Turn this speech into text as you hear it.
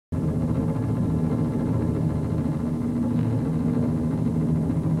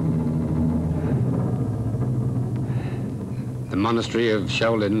The monastery of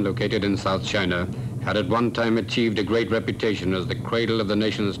Shaolin, located in South China, had at one time achieved a great reputation as the cradle of the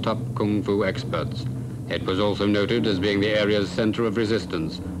nation's top kung fu experts. It was also noted as being the area's center of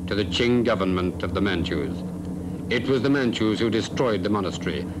resistance to the Qing government of the Manchus. It was the Manchus who destroyed the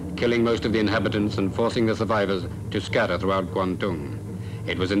monastery, killing most of the inhabitants and forcing the survivors to scatter throughout Guangdong.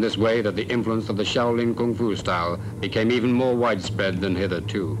 It was in this way that the influence of the Shaolin Kung Fu style became even more widespread than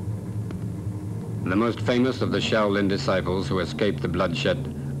hitherto. The most famous of the Shaolin disciples who escaped the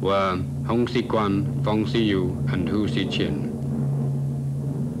bloodshed were Hong Xiquan, Feng Xiyu, and Hu Xiqin.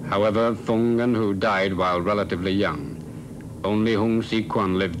 However, Feng and Hu died while relatively young. Only Hong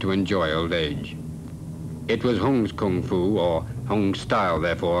Xiquan lived to enjoy old age. It was Hong's Kung Fu, or Hong style,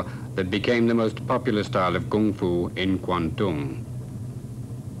 therefore, that became the most popular style of Kung Fu in Guangdong.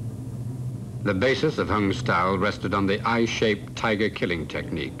 The basis of Hong's style rested on the eye-shaped tiger killing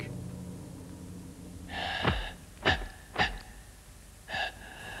technique.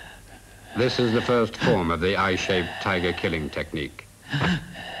 This is the first form of the eye-shaped tiger killing technique.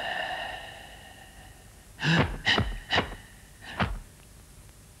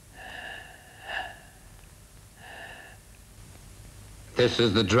 This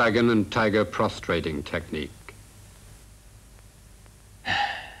is the dragon and tiger prostrating technique.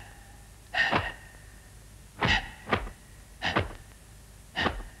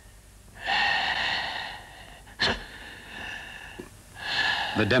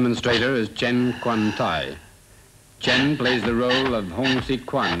 The demonstrator is Chen Quan Tai. Chen plays the role of Hong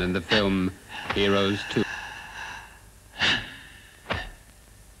Xiquan in the film Heroes 2.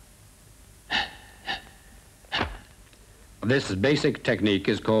 This basic technique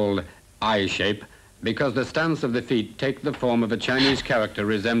is called eye shape because the stance of the feet take the form of a Chinese character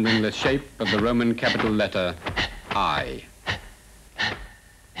resembling the shape of the Roman capital letter I.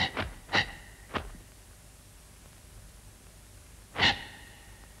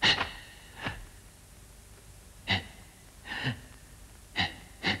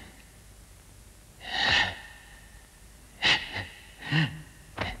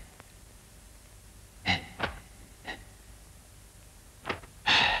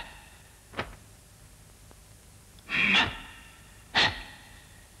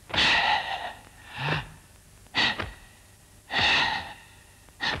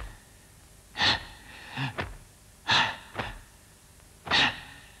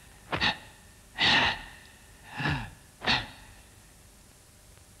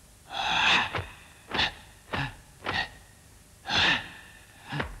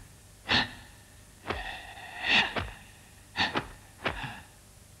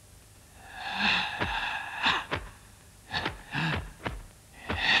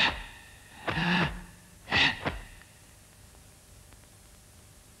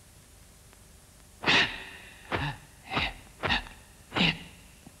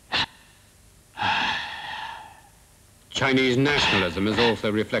 Chinese nationalism is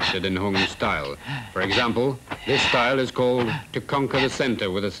also reflected in Hong's style. For example, this style is called to conquer the center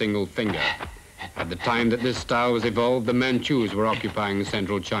with a single finger. At the time that this style was evolved, the Manchus were occupying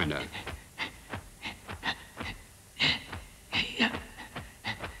central China.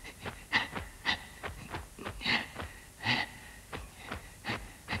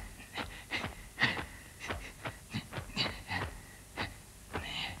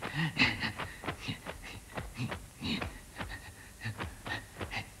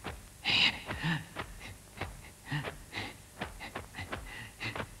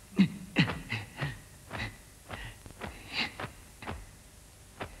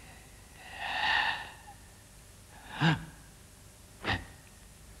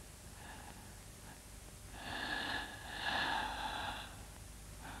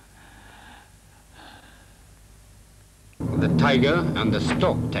 The tiger and the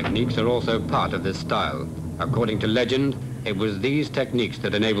stalk techniques are also part of this style. According to legend, it was these techniques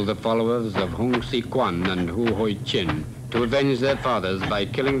that enabled the followers of Hong Xiquan and Hu Hoiqin to avenge their fathers by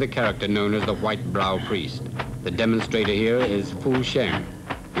killing the character known as the White Brow Priest. The demonstrator here is Fu Sheng,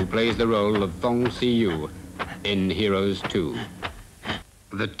 who plays the role of Feng Xiyu in Heroes 2.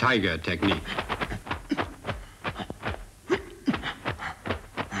 The tiger technique.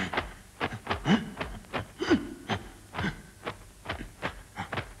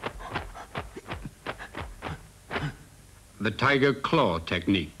 The tiger claw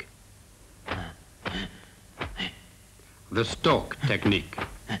technique. The stalk technique.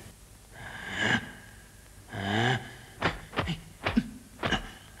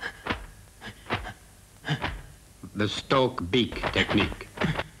 The stalk beak technique.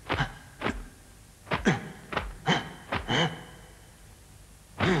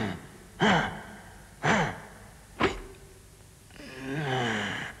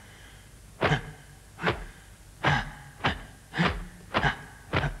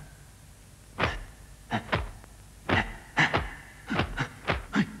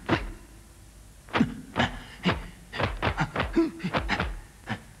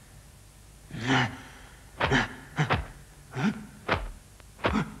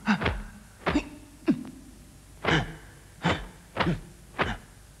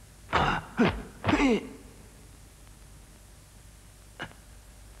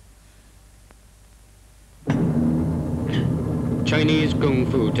 Chinese Kung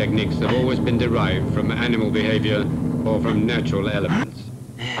Fu techniques have always been derived from animal behavior or from natural elements.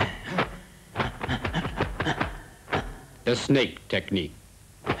 The snake technique.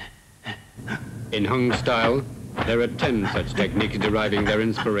 In Hung style, there are 10 such techniques deriving their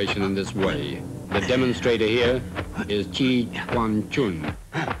inspiration in this way. The demonstrator here is Chi Quan Chun.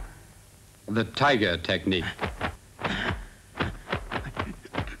 The tiger technique.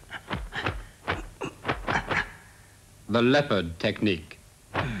 The leopard technique.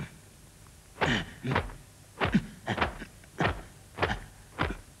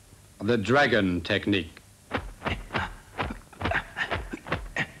 The dragon technique.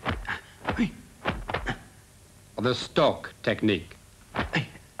 The stalk technique.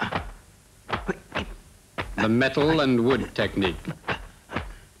 The metal and wood technique.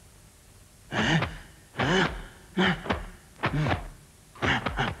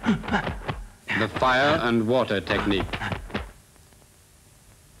 The fire and water technique.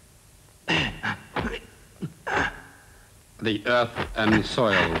 The earth and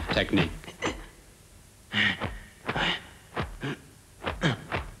soil technique.